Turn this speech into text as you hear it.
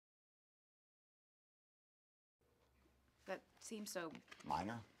That seems so...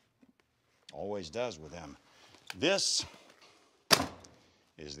 Minor. Always does with him. This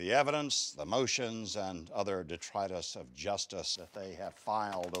is the evidence, the motions, and other detritus of justice that they have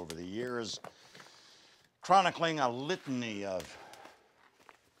filed over the years, chronicling a litany of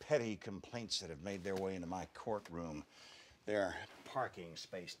petty complaints that have made their way into my courtroom. Their parking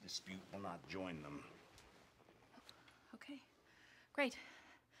space dispute will not join them. Okay. Great.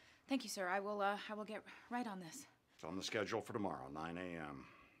 Thank you, sir. I will get right on this. It's on the schedule for tomorrow, 9 a.m.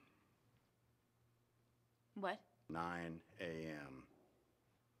 What? 9 a.m.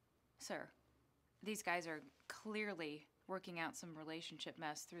 Sir, these guys are clearly working out some relationship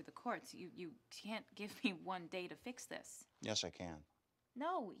mess through the courts. You can't give me one day to fix this. Yes, I can.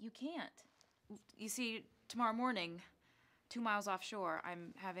 No, you can't. You see, tomorrow morning, 2 miles offshore,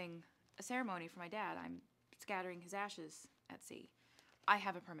 I'm having a ceremony for my dad. I'm scattering his ashes at sea. I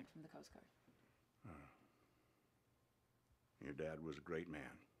have a permit from the Coast Guard. Your dad was a great man.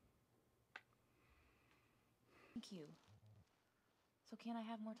 Thank you. So can't I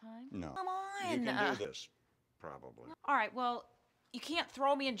have more time? No. Come on! You can do this, probably. All right, well, you can't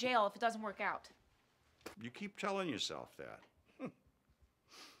throw me in jail if it doesn't work out. You keep telling yourself that.